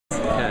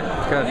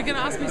Good. You're going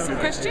to ask me some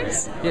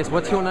questions? Yes,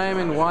 what's your name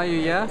and why are you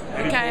here?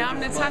 Okay, I'm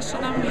Natasha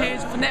and I'm here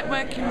for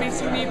networking,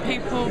 meeting new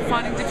people,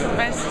 finding different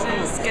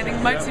investors,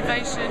 getting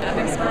motivation and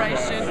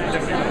inspiration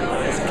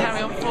to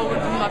carry on forward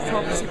with my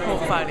property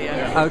portfolio.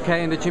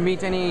 Okay, and did you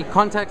meet any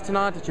contacts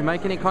tonight? Did you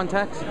make any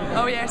contacts?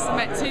 Oh yes, I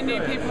met 2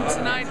 new people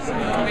tonight who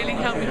can really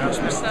help me push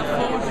myself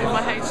forward with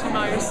my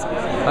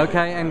HMOs.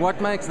 Okay, and what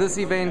makes this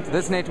event,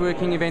 this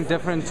networking event,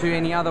 different to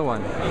any other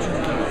one?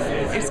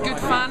 It's good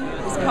fun,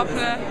 it's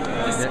popular,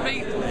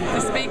 the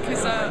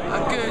speakers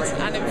are good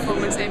and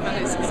informative,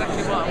 and it's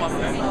exactly what I want.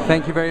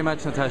 Thank you very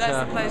much, Natasha.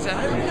 That's a pleasure.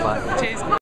 Bye. Cheers.